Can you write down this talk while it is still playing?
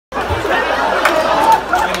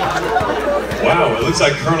Looks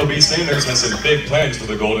like Colonel B. Sanders has some big plans for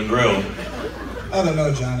the Golden Grill. I don't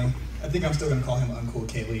know, Johnny. I think I'm still gonna call him Uncool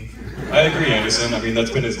K-Lee. I agree, Anderson. I mean, that's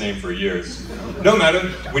been his name for years. No matter,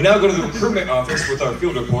 we now go to the recruitment office with our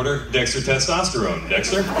field reporter, Dexter Testosterone.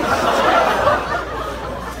 Dexter?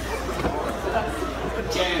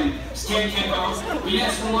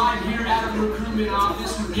 Yes, we're live here at the recruitment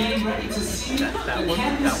office. We're getting ready to see the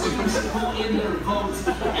campus students pull in their votes.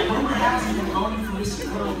 And rumor has it they're voting for Mr.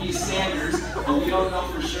 Colonel B. Sanders, but we don't know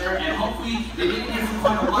for sure. And hopefully they didn't get for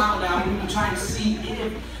quite a while now. We're going to try and see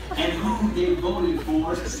if and who they voted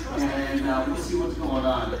for. And we'll see what's going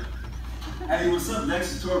on. Hey, what's up?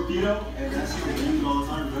 Next is Torpedo. And that's what we do all the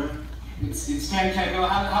time, bro. It's Ken.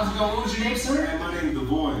 How's it going? What was your name, sir? Hey, my name is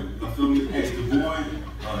Devoyne. You feel me? Hey, Devoyne,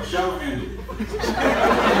 shower handle. What'd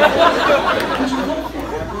you vote for? I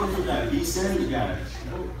voted for that B. Sanders guy.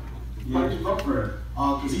 Why did you vote for him?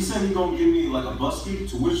 Cause he said he's gonna give me like a bus ticket,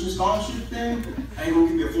 tuition scholarship thing, and he's gonna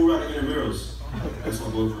give me a full ride to Intramuros. That's what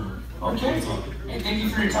I voted for him. Okay. Hey, thank you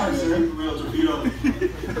for your time, sir. Real Torpedo.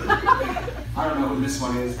 I don't know who this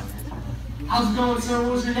one is. How's it going, sir?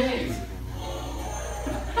 What was your name?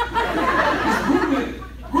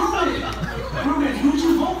 Ruben, who'd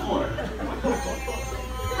you vote for?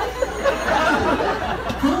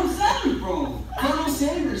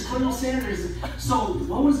 Colonel Sanders. So,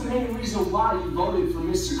 what was the main reason why you voted for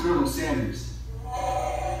Mr. Colonel Sanders?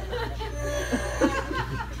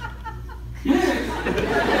 Yeah.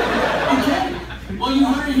 Okay. Well, you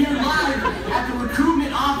heard it here live at the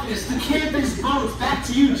recruitment office. The campus votes. Back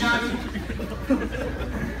to you, Johnny.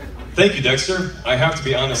 Thank you, Dexter. I have to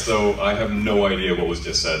be honest, though, I have no idea what was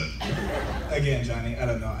just said. Again, Johnny, I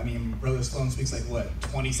don't know. I mean, Brother Sloan speaks like, what,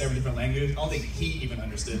 27 different languages? I don't think he even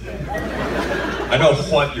understood that. I know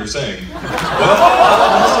what you're saying.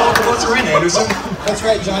 Well, the votes are in, Anderson. That's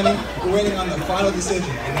right, Johnny. We're waiting on the final decision,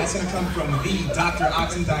 and that's going to come from the Dr.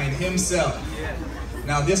 Oxendine himself.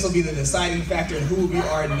 Now, this will be the deciding factor in who will be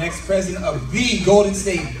our next president of the Golden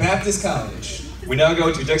State Baptist College. We now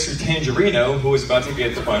go to Dexter Tangerino, who is about to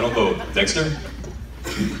get the final vote. Dexter?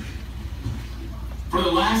 For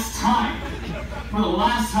the last time,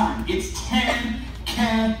 it's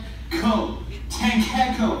 10-K-Co.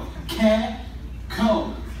 10-K-Co.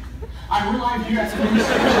 K-Co. Alright, we're live here at the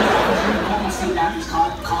Golden State Baptist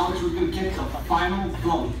College. We're going to get the final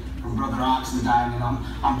vote from Brother Oxendine, and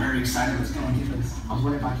I'm very excited. Let's go and get this. I was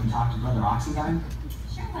wondering if I can talk to Brother Oxendine.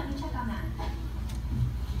 Sure, let me check on that.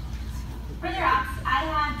 Brother Ox, I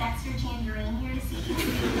have Dexter Tangerine here to see you.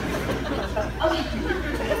 Okay,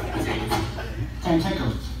 that's right. 10-K-Co.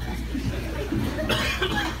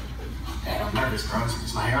 Hey, I'm nervous, bro.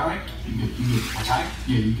 Is my hair alright? You good? My tie?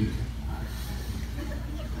 Yeah, you good.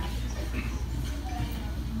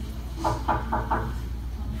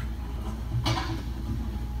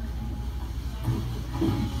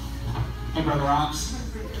 Hey, Brother Ox.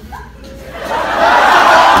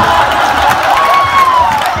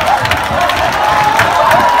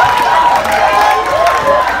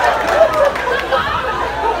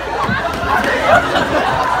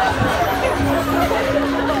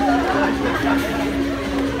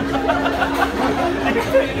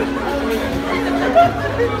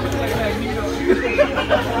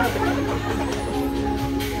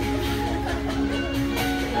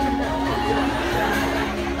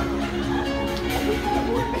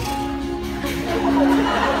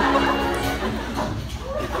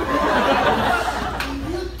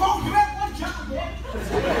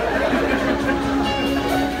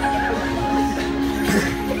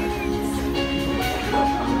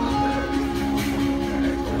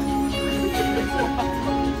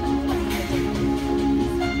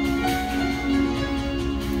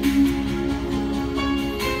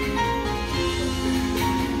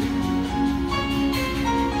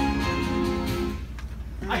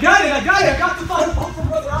 I got the final vote from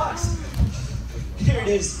Brother Ox. Here it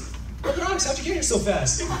is. Brother Ox, how'd you get here so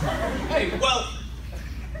fast? Hey, well,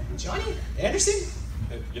 Johnny? Anderson?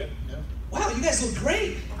 Yeah. Wow, you guys look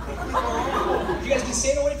great. You guys been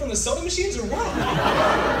staying away from the soda machines or what?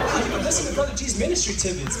 Wow, you've been listening to Brother G's ministry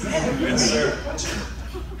tidbits, man. Yes, sir.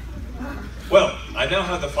 Well, I now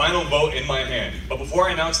have the final vote in my hand. But before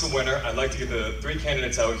I announce the winner, I'd like to get the three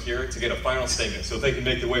candidates out here to get a final statement. So if they can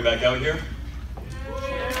make their way back out here.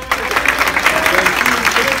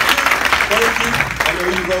 Thank you. I know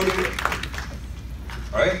you voted.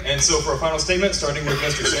 All right, and so for a final statement, starting with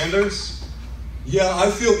Mr. Sanders. Yeah, I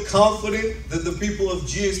feel confident that the people of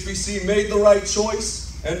Gsbc made the right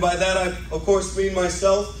choice. And by that, I, of course, mean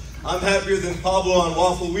myself. I'm happier than Pablo on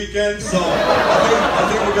Waffle Weekend, so I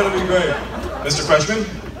think we're going to be great. Mr. Freshman,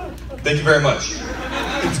 thank you very much.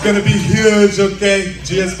 It's going to be huge, okay?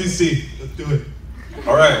 Gsbc, let's do it.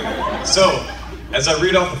 All right, so as I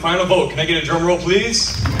read off the final vote, can I get a drum roll,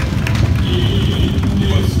 please?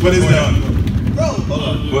 What is that? Bro, Hold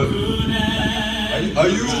on. What? Are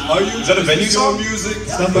you? Is that a venue song? Music.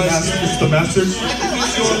 It's not the Masters. It's the Masters.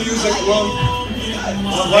 Is your music wrong?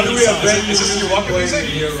 Why do we have venue? Is this your walking music?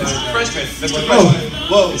 Yeah, right. It's freshman. That's the Oh. freshman.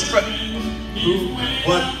 Whoa. It's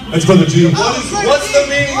What? That's Brother G. What's the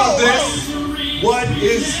meaning of this?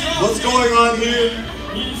 What's going on here?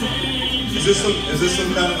 Is this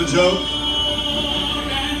some kind of a joke?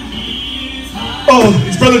 Oh,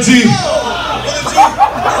 it's Brother G.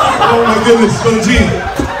 Oh my goodness, Brother G.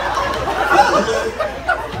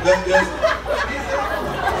 Yes.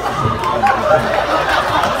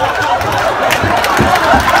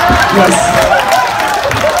 Yes.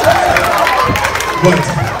 What?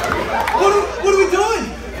 What are we doing?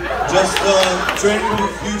 Just training the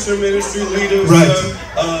future ministry leaders. Right.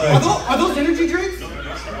 Are those energy drinks?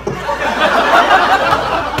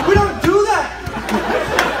 We don't do that.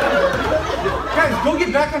 Guys, go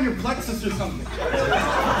get back on your plexus or something.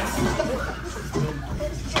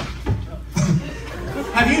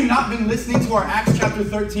 Have you not been listening to our Acts chapter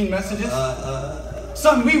 13 messages?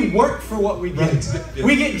 Son, we work for what we get. Right.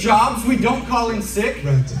 We get jobs, we don't call in sick.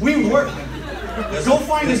 Right. We work. Go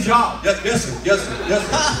find a job. Yes, sir. Yes, sir. Yes,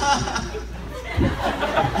 sir.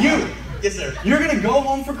 You. Yes, sir. You're gonna go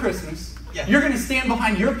home for Christmas. Yeah. You're gonna stand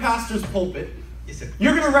behind your pastor's pulpit. Yes, sir.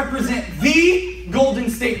 You're gonna represent the Golden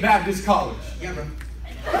State Baptist College. Yeah, bro.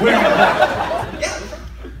 Wearing a bag. Yeah.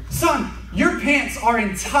 Son, your pants are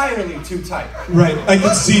entirely too tight. Right. I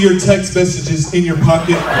can see your text messages in your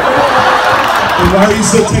pocket. And why are you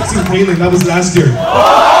still texting Kaylin? That was last year.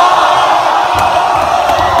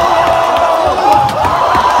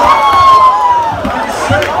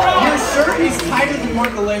 Your shirt is tighter than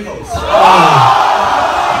Marco Lejos.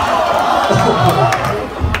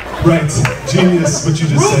 Right. Genius, what you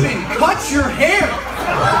just Ruben, said. cut your hair.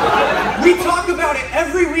 We talk about it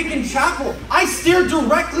every week in chapel. I stare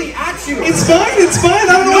directly at you. It's fine. I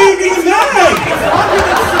don't know why you're getting mad. It's longer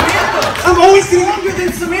than Samantha. I'm always getting. Longer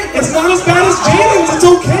than Samantha. It's not as bad as Jaden's. It's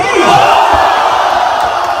okay.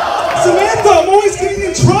 Samantha, I'm always getting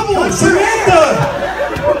in trouble. Samantha.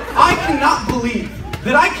 I cannot believe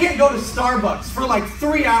that I can't go to Starbucks for like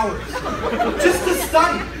 3 hours just to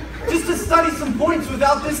study some points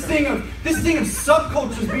without this thing of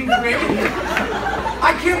subcultures being created here.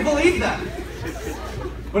 I can't believe that.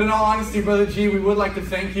 But in all honesty, Brother G, we would like to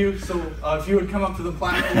thank you. So if you would come up to the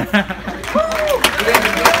platform.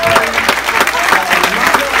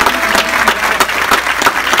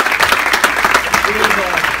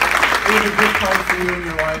 We have a good card for you and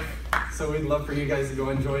your wife. So we'd love for you guys to go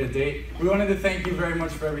enjoy a date. We wanted to thank you very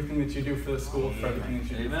much for everything that you do for the school, for everything that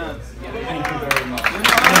you do for us. Thank you very much.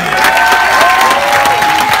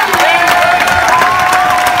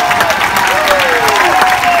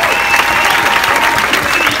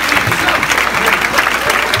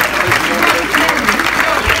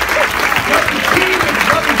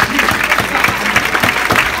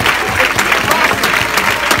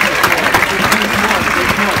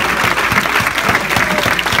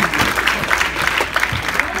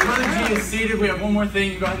 We have one more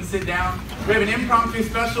thing. You go ahead and sit down. We have an impromptu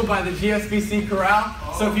special by the Gsbc Chorale.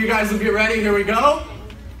 So if you guys will get ready, here we go.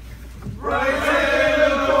 Right in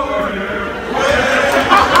the corner.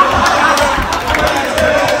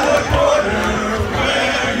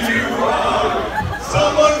 Where you are.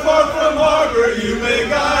 Someone far from harbor, you may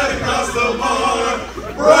guide across the bar.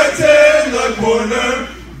 Right in the corner.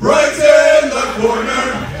 Right in the corner.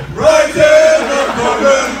 Right in the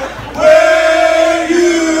corner. Where you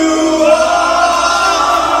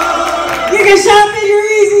You can shop at your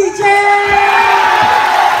easy chair!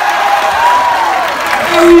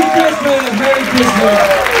 Merry Christmas! Merry